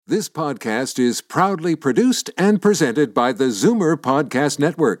This podcast is proudly produced and presented by the Zoomer Podcast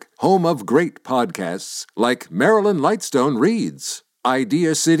Network, home of great podcasts like Marilyn Lightstone Reads,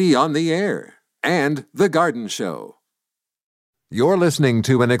 Idea City on the Air, and The Garden Show. You're listening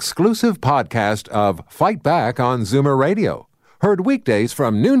to an exclusive podcast of Fight Back on Zoomer Radio, heard weekdays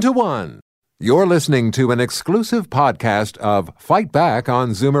from noon to 1. You're listening to an exclusive podcast of Fight Back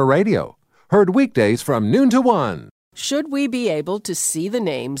on Zoomer Radio, heard weekdays from noon to 1. Should we be able to see the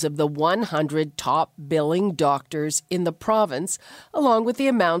names of the 100 top billing doctors in the province, along with the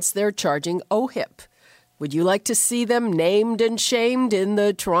amounts they're charging OHIP? Would you like to see them named and shamed in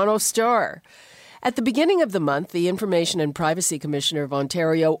the Toronto Star? At the beginning of the month, the Information and Privacy Commissioner of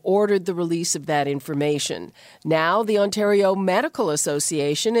Ontario ordered the release of that information. Now, the Ontario Medical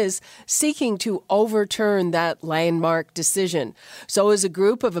Association is seeking to overturn that landmark decision. So is a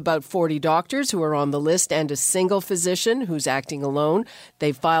group of about 40 doctors who are on the list and a single physician who's acting alone.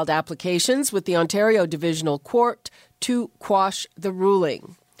 They've filed applications with the Ontario Divisional Court to quash the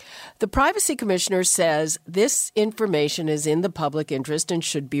ruling. The Privacy Commissioner says this information is in the public interest and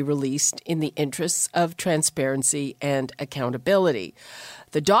should be released in the interests of transparency and accountability.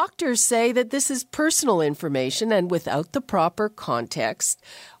 The doctors say that this is personal information and without the proper context,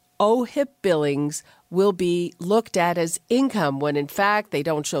 OHIP billings will be looked at as income when in fact they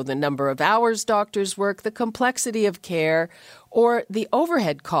don't show the number of hours doctors work, the complexity of care, or the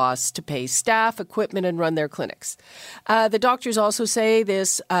overhead costs to pay staff, equipment, and run their clinics. The doctors also say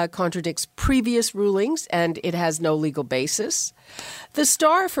this contradicts previous rulings and it has no legal basis. The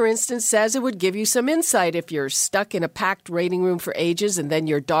Star, for instance, says it would give you some insight if you're stuck in a packed waiting room for ages and then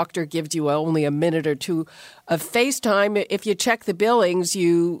your doctor gives you only a minute or two of FaceTime. If you check the billings,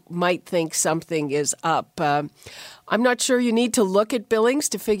 you might think something is up. I'm not sure you need to look at billings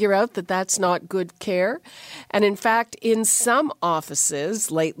to figure out that that's not good care. And in fact, in some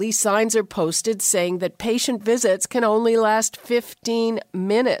offices lately, signs are posted saying that patient visits can only last 15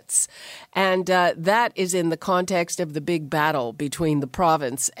 minutes. And that is in the context of the big battle between the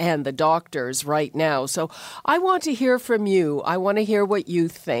province and the doctors right now. So I want to hear from you. I want to hear what you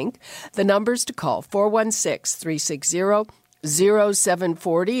think. The numbers to call,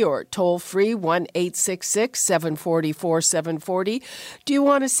 416-360-0740 or toll free 1-866-740-4740. Do you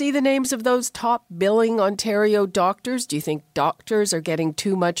want to see the names of those top billing Ontario doctors? Do you think doctors are getting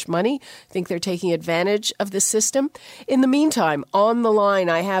too much money? Think they're taking advantage of the system? In the meantime, on the line,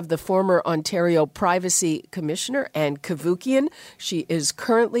 I have the former Ontario Privacy Commissioner, Anne Cavoukian. She is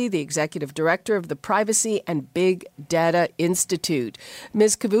currently the Executive Director of the Privacy and Big Data Institute.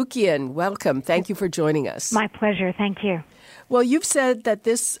 Ms. Cavoukian, welcome. Thank you for joining us. My pleasure. Thank you. Well, you've said that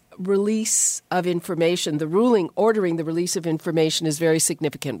this release of information, the ruling ordering the release of information, is very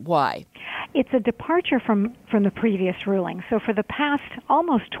significant. Why? It's a departure from the previous ruling. So for the past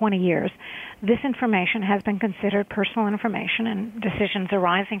almost 20 years, this information has been considered personal information and decisions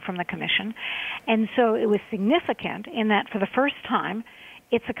arising from the Commission. And so it was significant in that for the first time,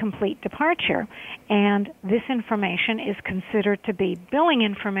 it's a complete departure, and this information is considered to be billing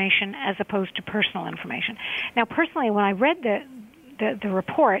information as opposed to personal information. Now, personally, when I read the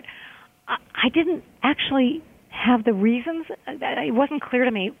report, I didn't actually have the reasons. It wasn't clear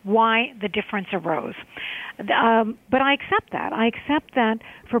to me why the difference arose. But I accept that. I accept that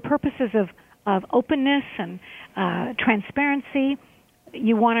for purposes of openness and transparency,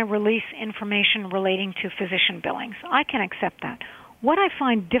 you want to release information relating to physician billings. I can accept that. What I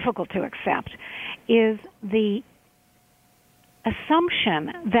find difficult to accept is the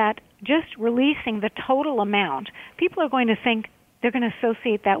assumption that just releasing the total amount, people are going to think they're going to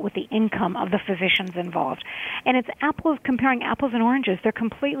associate that with the income of the physicians involved. And it's comparing apples and oranges. They're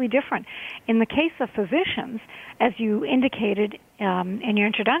completely different. In the case of physicians, as you indicated in your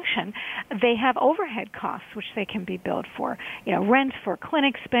introduction, they have overhead costs which they can be billed for. Rent for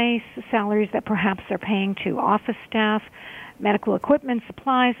clinic space, salaries that perhaps they're paying to office staff, medical equipment,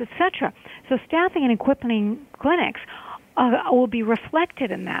 supplies, etc. So staffing and equipping clinics will be reflected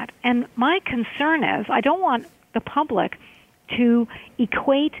in that. And my concern is I don't want the public to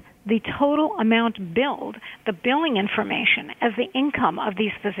equate the total amount billed, the billing information, as the income of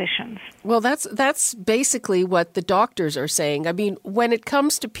these physicians. Well, that's basically what the doctors are saying. I mean, when it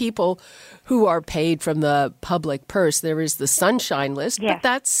comes to people who are paid from the public purse, there is the sunshine list, yes. But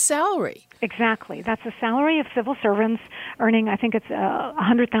that's salary. Exactly. That's a salary of civil servants earning, I think it's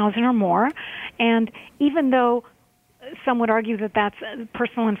 $100,000 or more. And even though some would argue that that's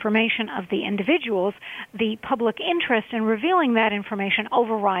personal information of the individuals, the public interest in revealing that information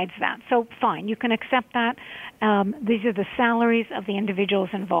overrides that. So fine, you can accept that. These are the salaries of the individuals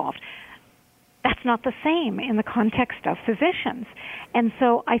involved. that's not the same in the context of physicians. And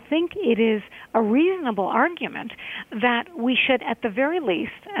so I think it is a reasonable argument that we should, at the very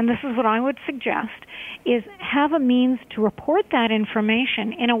least, and this is what I would suggest, is have a means to report that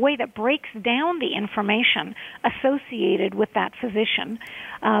information in a way that breaks down the information associated with that physician,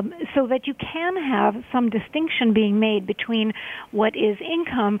 so that you can have some distinction being made between what is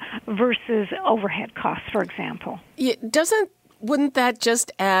income versus overhead costs, for example. Wouldn't that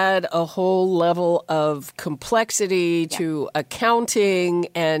just add a whole level of complexity to accounting,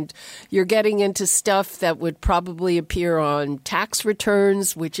 and you're getting into stuff that would probably appear on tax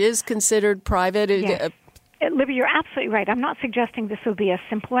returns, which is considered private? Yes. Libby, you're absolutely right. I'm not suggesting this would be a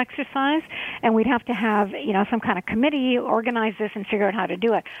simple exercise, and we'd have to have, some kind of committee organize this and figure out how to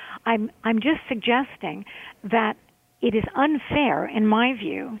do it. I'm just suggesting that it is unfair, in my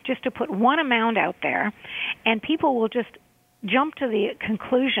view, just to put one amount out there, and people will just jump to the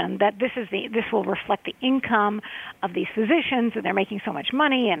conclusion that this will reflect the income of these physicians, and they're making so much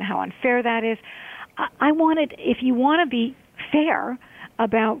money, and how unfair that is. If you want to be fair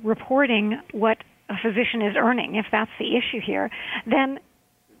about reporting what a physician is earning, if that's the issue here, then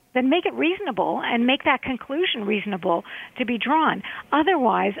make it reasonable and make that conclusion reasonable to be drawn.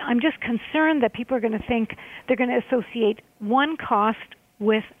 Otherwise, I'm just concerned that people are going to think they're going to associate one cost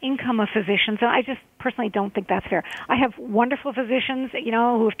with income of physicians. And I just personally don't think that's fair. I have wonderful physicians,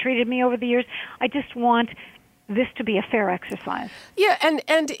 who have treated me over the years. I just want this to be a fair exercise. Yeah,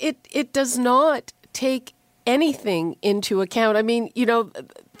 and it does not take anything into account. I mean,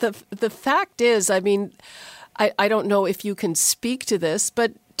 the fact is, I don't know if you can speak to this,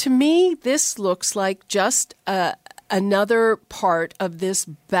 but to me, this looks like just another part of this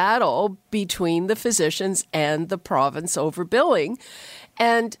battle between the physicians and the province over billing.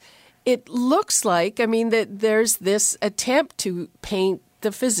 And it looks like, that there's this attempt to paint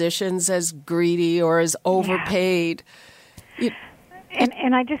the physicians as greedy or as overpaid. Yeah.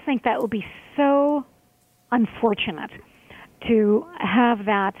 And I just think that would be so unfortunate to have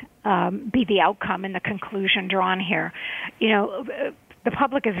that be the outcome and the conclusion drawn here. The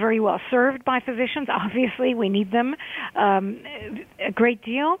public is very well served by physicians. Obviously, we need them a great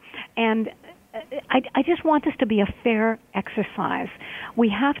deal. And I just want this to be a fair exercise. We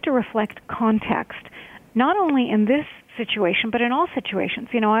have to reflect context, not only in this situation, but in all situations.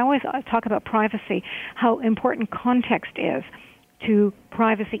 I always talk about privacy, how important context is to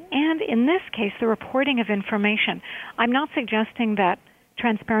privacy, and in this case, the reporting of information. I'm not suggesting that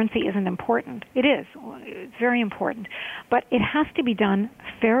transparency isn't important. It is. It's very important. But it has to be done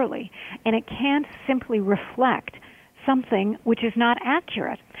fairly, and it can't simply reflect something which is not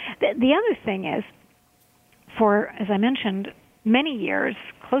accurate. The other thing is, as I mentioned, many years,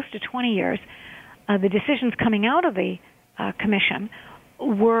 close to 20 years, the decisions coming out of the commission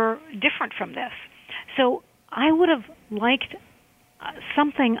were different from this. So I would have liked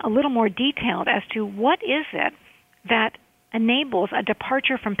something a little more detailed as to what is it that enables a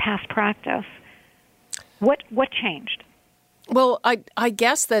departure from past practice. What changed? Well, I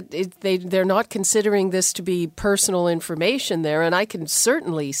guess that they're not considering this to be personal information there, and I can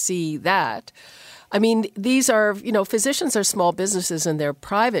certainly see that. These are, physicians are small businesses and they're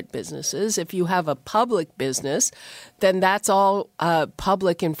private businesses. If you have a public business, then that's all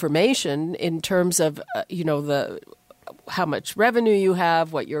public information in terms of, how much revenue you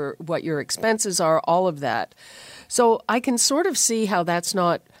have, what your expenses are, all of that. So I can sort of see how that's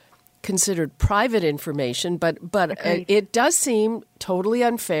not considered private information, but it does seem totally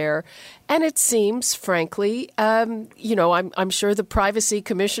unfair, and it seems, frankly, I'm sure the privacy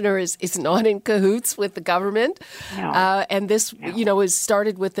commissioner is not in cahoots with the government, and this is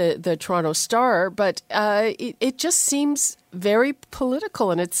started with the Toronto Star, but it just seems very political,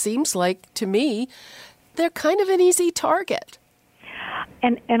 and it seems like to me they're kind of an easy target.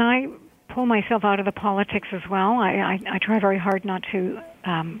 And I pull myself out of the politics as well. I try very hard not to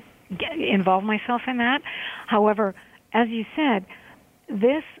involve myself in that. However, as you said,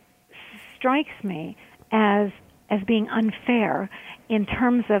 this strikes me as being unfair in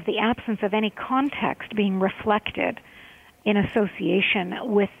terms of the absence of any context being reflected in association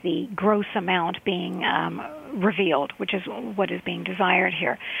with the gross amount being revealed, which is what is being desired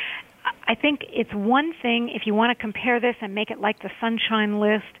here. I think it's one thing if you want to compare this and make it like the Sunshine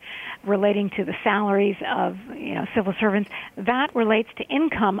List relating to the salaries of civil servants. That relates to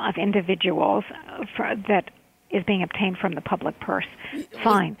income of individuals that is being obtained from the public purse.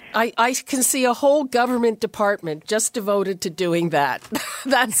 Fine. I can see a whole government department just devoted to doing that.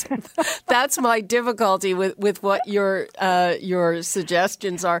 That's my difficulty with what your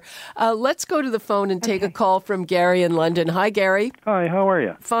suggestions are. Let's go to the phone and take a call from Gary in London. Hi, Gary. Hi, how are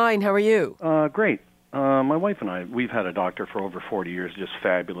you? Fine. How are you? Great. My wife and I, we've had a doctor for over 40 years, just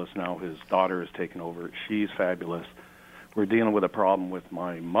fabulous. Now his daughter has taken over. She's fabulous. We're dealing with a problem with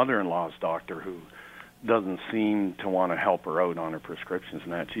my mother-in-law's doctor who doesn't seem to want to help her out on her prescriptions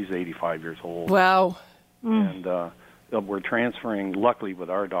and that. She's 85 years old. Wow. And we're transferring, luckily with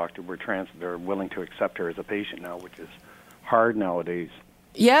our doctor, they're willing to accept her as a patient now, which is hard nowadays.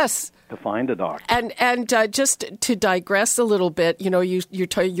 Yes. To find a doctor. And just to digress a little bit, your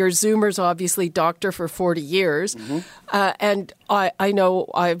Zoomer's obviously doctor for 40 years. And I know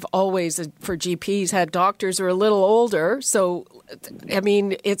I've always, for GPs, had doctors who are a little older. So, I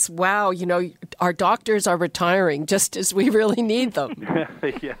mean, it's wow, our doctors are retiring just as we really need them.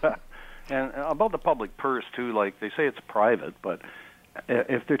 Yeah. And about the public purse, too, like they say it's private, but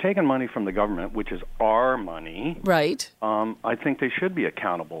if they're taking money from the government, which is our money, right? I think they should be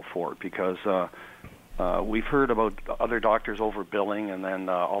accountable for it because we've heard about other doctors overbilling and then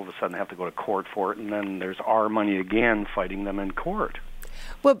all of a sudden have to go to court for it, and then there's our money again fighting them in court.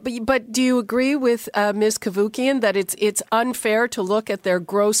 Well, but do you agree with Ms. Cavoukian that it's unfair to look at their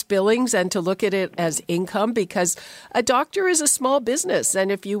gross billings and to look at it as income? Because a doctor is a small business,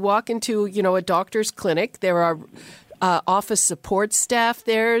 and if you walk into a doctor's clinic, there are office support staff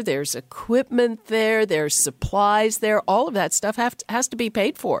there, there's equipment there, there's supplies there. All of that stuff has to be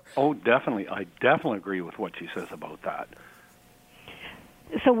paid for. Oh, definitely. I definitely agree with what she says about that.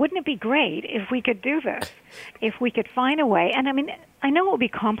 So wouldn't it be great if we could do this, if we could find a way? And I mean, I know it will be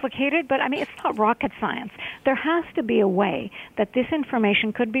complicated, but I mean, it's not rocket science. There has to be a way that this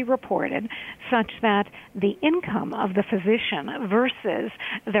information could be reported such that the income of the physician versus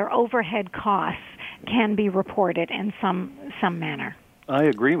their overhead costs can be reported in some manner. I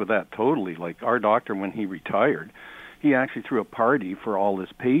agree with that totally. Like our doctor, when he retired, he actually threw a party for all his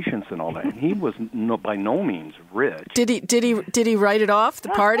patients and all that. And he was by no means rich. Did he write it off, the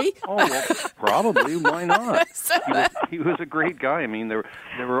party? Oh, well, probably. Why not? He was a great guy. I mean, there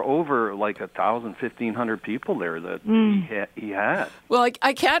were over like 1,000, 1,500 people there that he had. Well,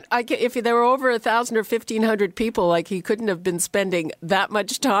 I can't. If there were over 1,000 or 1,500 people, like he couldn't have been spending that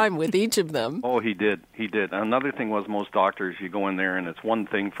much time with each of them. Oh, he did. Another thing was most doctors, you go in there and it's one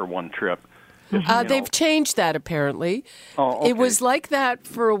thing for one trip. They've changed that, apparently. Oh, okay. It was like that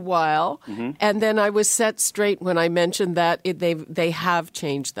for a while, and then I was set straight when I mentioned that they have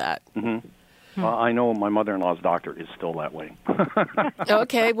changed that. I know my mother-in-law's doctor is still that way.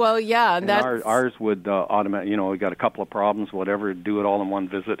 Okay, well, yeah. And ours would automatic. We got a couple of problems, whatever, do it all in one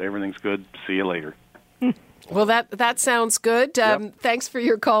visit. Everything's good. See you later. Well, that sounds good. Yep. Thanks for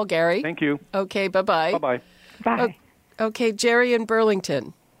your call, Gary. Thank you. Okay, bye-bye. Bye-bye. Bye. Okay, Jerry in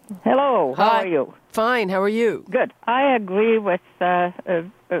Burlington. Hello, how Hi. are you? Fine, how are you? Good. I agree with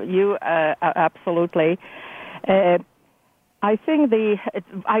you absolutely. I think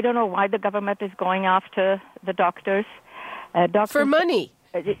I don't know why the government is going after the doctors. For money.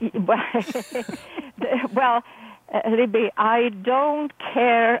 Well, Libby, I don't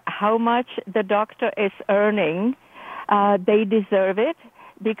care how much the doctor is earning. They deserve it,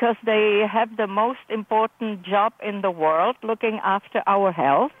 because they have the most important job in the world, looking after our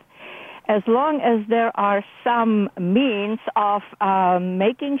health. As long as there are some means of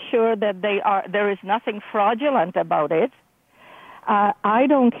making sure that there is nothing fraudulent about it, I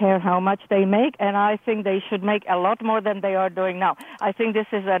don't care how much they make, and I think they should make a lot more than they are doing now. I think this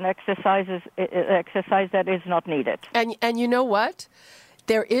is an exercise that is not needed. And you know what?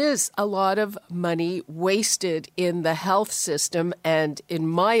 There is a lot of money wasted in the health system, and in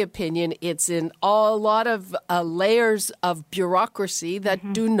my opinion, it's in a lot of layers of bureaucracy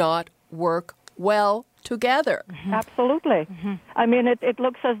that do not work well together. Absolutely. I mean, it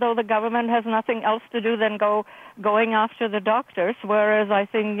looks as though the government has nothing else to do than going after the doctors, whereas I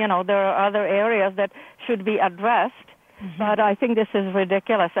think, there are other areas that should be addressed. But I think this is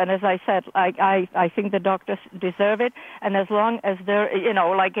ridiculous. And as I said, I think the doctors deserve it. And as long as they're,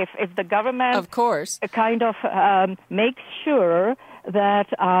 if the government, of course, kind of makes sure that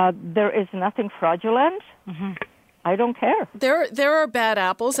there is nothing fraudulent, I don't care. There are bad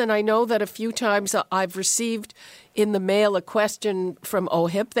apples, and I know that a few times I've received in the mail a question from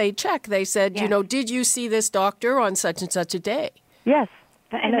OHIP. They check. They said, did you see this doctor on such and such a day? Yes.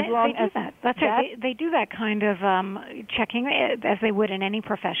 And as long as that. That's right. They do that kind of checking as they would in any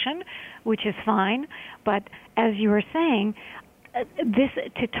profession, which is fine. But as you were saying, this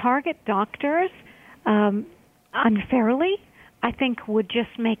to target doctors, unfairly, I think would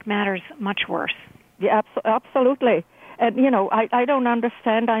just make matters much worse. Yeah, absolutely. And, I don't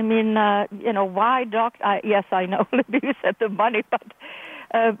understand. I mean, why yes, I know, Libby, you said the money, but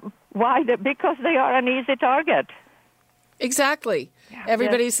why? Because they are an easy target. Exactly. Yeah.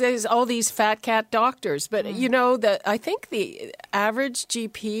 Everybody says, these fat cat doctors. But, I think the average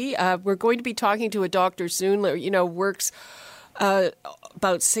GP, we're going to be talking to a doctor soon, works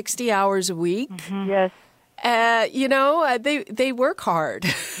about 60 hours a week. Mm-hmm. Yes. They work hard.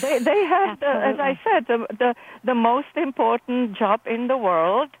 They have, as I said, the most important job in the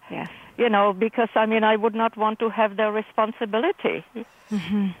world. Yes. Because, I would not want to have their responsibility.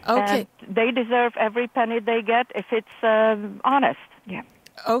 Mm-hmm. Okay. And they deserve every penny they get if it's honest. Yeah.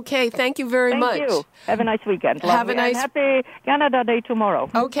 Okay, thank you very much. Thank you. Have a nice weekend. Have a nice... And happy Canada Day tomorrow.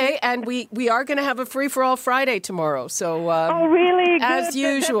 Okay, and we are going to have a free-for-all Friday tomorrow. So, oh, really? As good.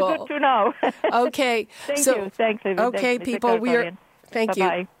 usual. That's good to know. Okay. Thank you. Thanks, Libby. Okay, Thanks, people, thank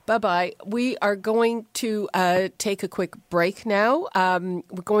Bye-bye. you. Bye-bye. We are going to take a quick break now.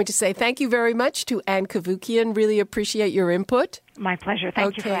 We're going to say thank you very much to Anne Cavoukian. Really appreciate your input. My pleasure.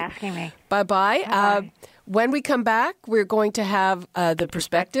 Thank you for asking me. Bye-bye. When we come back, we're going to have the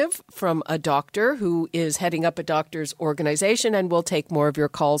perspective from a doctor who is heading up a doctor's organization, and we'll take more of your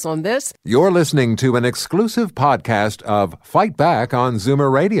calls on this. You're listening to an exclusive podcast of Fight Back on Zoomer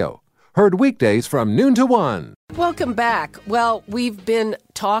Radio. Heard weekdays from noon to 1. Welcome back. Well, we've been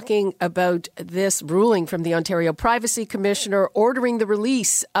talking about this ruling from the Ontario Privacy Commissioner ordering the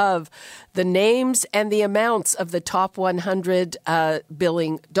release of the names and the amounts of the top 100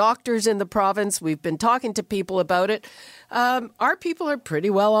 billing doctors in the province. We've been talking to people about it. Our people are pretty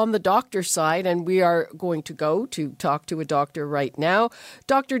well on the doctor side, and we are going to go to talk to a doctor right now.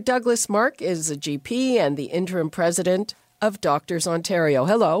 Dr. Douglas Mark is a GP and the interim president of Doctors Ontario.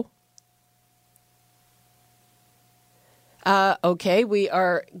 Hello. Okay, we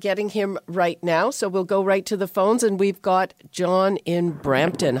are getting him right now, so we'll go right to the phones, and we've got John in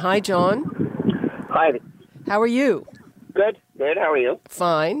Brampton. Hi, John. Hi. How are you? Good. How are you?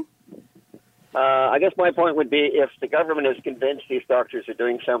 Fine. I guess my point would be if the government is convinced these doctors are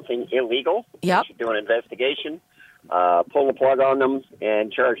doing something illegal, they should do an investigation, pull the plug on them,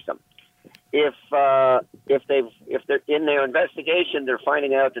 and charge them. If they're in their investigation, they're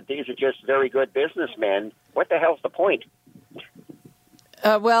finding out that these are just very good businessmen, what the hell's the point?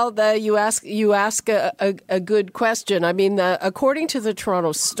 You ask a good question. I mean, according to the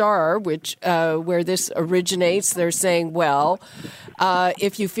Toronto Star, which where this originates, they're saying,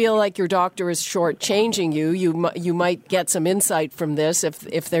 if you feel like your doctor is shortchanging you, you might get some insight from this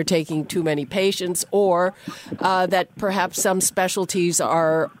if they're taking too many patients, or that perhaps some specialties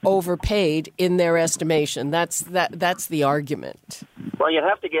are overpaid in their estimation. That's the argument. Well, you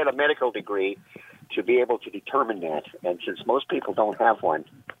have to get a medical degree to be able to determine that, and since most people don't have one,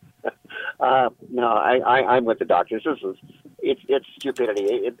 I'm with the doctors. It's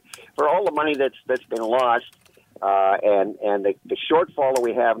stupidity. For all the money that's been lost, and the shortfall that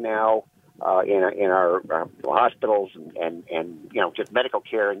we have now in our hospitals and just medical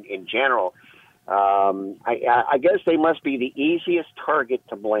care in general, I guess they must be the easiest target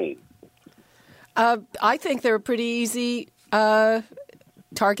to blame. I think they're a pretty easy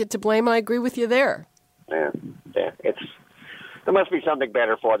target to blame. I agree with you there. Yeah. There must be something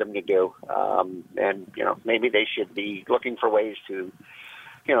better for them to do, and maybe they should be looking for ways to,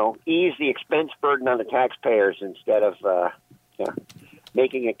 ease the expense burden on the taxpayers instead of,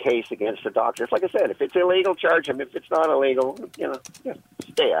 making a case against the doctors. Like I said, if it's illegal, charge them. If it's not illegal,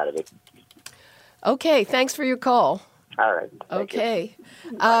 stay out of it. Okay, thanks for your call. All right. Okay.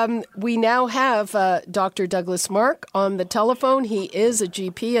 We now have Dr. Douglas Mark on the telephone. He is a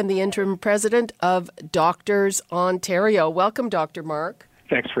GP and the interim president of Doctors Ontario. Welcome, Dr. Mark.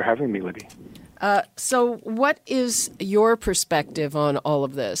 Thanks for having me, Libby. So what is your perspective on all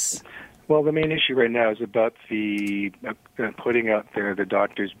of this? Well, the main issue right now is about the putting out there the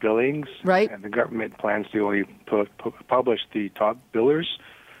doctors' billings. Right. And the government plans to only publish the top billers.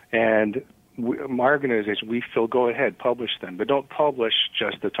 And my organization, we feel go ahead, publish them, but don't publish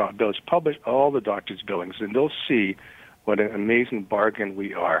just the top billers. Publish all the doctors' billings, and they'll see what an amazing bargain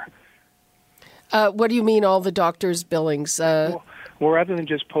we are. What do you mean, all the doctors' billings? Well, rather than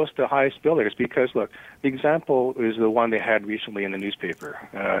just post the highest billers, because, look, the example is the one they had recently in the newspaper.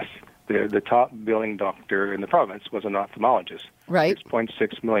 The top billing doctor in the province was an ophthalmologist. Right.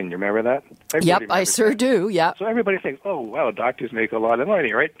 $6.6 million. You remember that? Yep, I sure do, yeah. So everybody thinks, oh, well, doctors make a lot of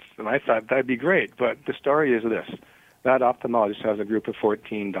money, right? And I thought that'd be great. But the story is this. That ophthalmologist has a group of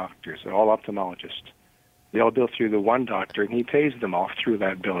 14 doctors. They're all ophthalmologists. They all bill through the one doctor, and he pays them off through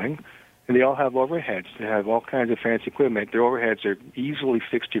that billing. and they all have overheads. They have all kinds of fancy equipment. Their overheads are easily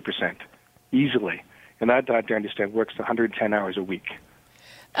 60%, easily. And that doctor, I understand, works 110 hours a week.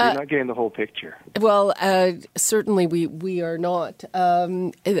 So you're not getting the whole picture. Well, certainly we are not.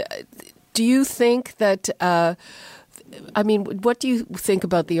 Do you think that, what do you think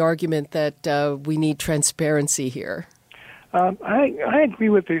about the argument that we need transparency here? I agree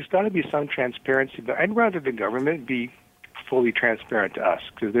with there's got to be some transparency, but I'd rather the government be fully transparent to us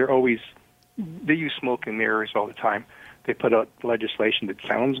because they use smoke and mirrors all the time. They put out legislation that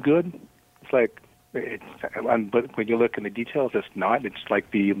sounds good. It's like, but when you look in the details, it's not. It's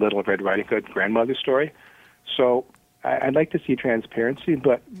like the Little Red Riding Hood grandmother story. So I'd like to see transparency,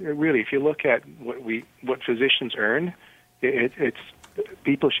 but really, if you look at what physicians earn, it's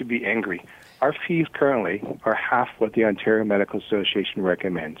people should be angry. Our fees currently are half what the Ontario Medical Association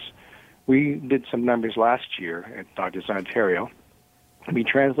recommends. We did some numbers last year at Doctors Ontario. We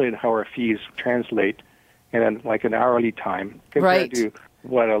translated how our fees translate in an hourly time compared to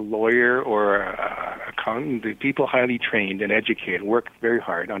what a lawyer or a accountant, the people highly trained and educated, work very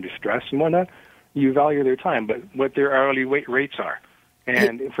hard under stress and whatnot. You value their time, but what their hourly rates are.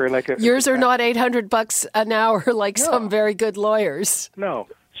 And for yours are not $800 an hour like some very good lawyers. No.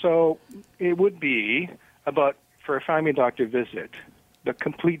 So it would be about, for a family doctor visit, the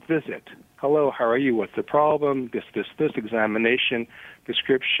complete visit. Hello, how are you? What's the problem? This examination,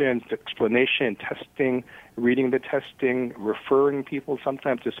 description, explanation, testing, reading the testing, referring people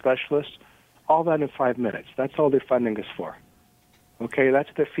sometimes to specialists, all that in 5 minutes. That's all their funding is for. Okay, that's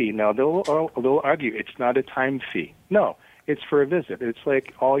the fee. Now, they'll argue it's not a time fee. No, it's for a visit. It's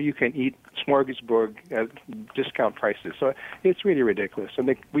like all-you-can-eat smorgasbord at discount prices. So it's really ridiculous.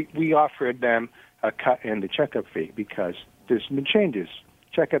 And we offered them a cut in the checkup fee because there's been changes.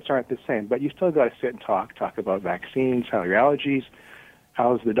 Checkups aren't the same, but you still got to sit and talk about vaccines, how your allergies,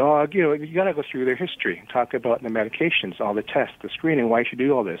 how's the dog. You got to go through their history, talk about the medications, all the tests, the screening, why you should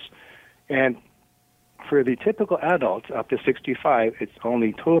do all this. And for the typical adult up to 65, it's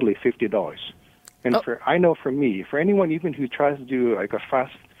only totally $50. And I know for me, for anyone even who tries to do like a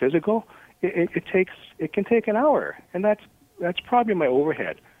fast physical, it can take an hour, and that's probably my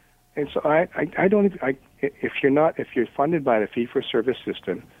overhead. And so if you're funded by the fee-for-service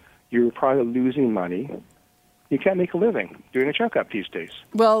system, you're probably losing money. You can't make a living doing a checkup these days.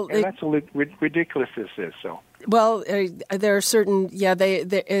 Well, and that's how ridiculous this is. So. Well, there are certain,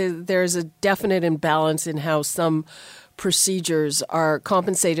 there's a definite imbalance in how some procedures are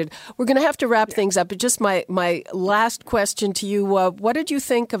compensated. We're going to have to wrap things up, but just my last question to you, what did you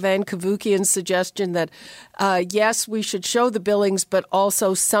think of Anne Cavoukian's suggestion that, yes, we should show the billings, but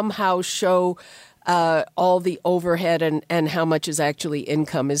also somehow show all the overhead and how much is actually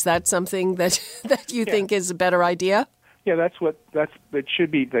income? Is that something that you think is a better idea? Yeah, that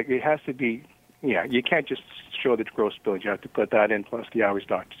should be, it has to be, you can't just show the gross billings. You have to put that in plus the hours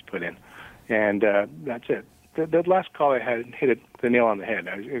doctors put in. And that's it. The last caller had hit the nail on the head.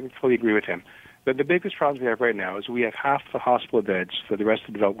 I fully agree with him. But the biggest problem we have right now is we have half the hospital beds that the rest of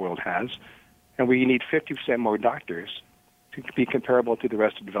the developed world has, and we need 50% more doctors to be comparable to the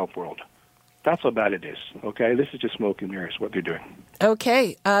rest of the developed world. That's how bad it is, okay? This is just smoke and mirrors, what they're doing.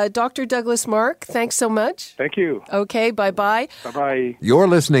 Okay. Dr. Douglas Mark, thanks so much. Thank you. Okay, bye-bye. Bye-bye. You're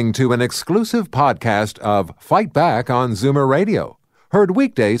listening to an exclusive podcast of Fight Back on Zoomer Radio. Heard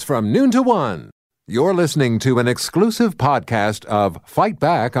weekdays from noon to 1. You're listening to an exclusive podcast of Fight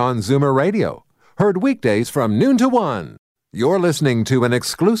Back on Zoomer Radio. Heard weekdays from noon to 1. You're listening to an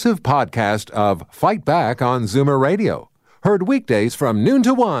exclusive podcast of Fight Back on Zoomer Radio. Heard weekdays from noon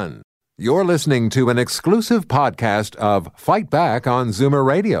to 1. You're listening to an exclusive podcast of Fight Back on Zoomer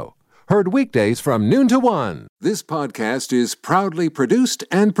Radio. Heard weekdays from noon to 1. This podcast is proudly produced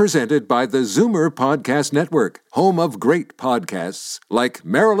and presented by the Zoomer Podcast Network, home of great podcasts like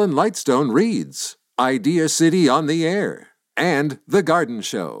Marilyn Lightstone Reads, Idea City on the Air, and The Garden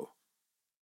Show.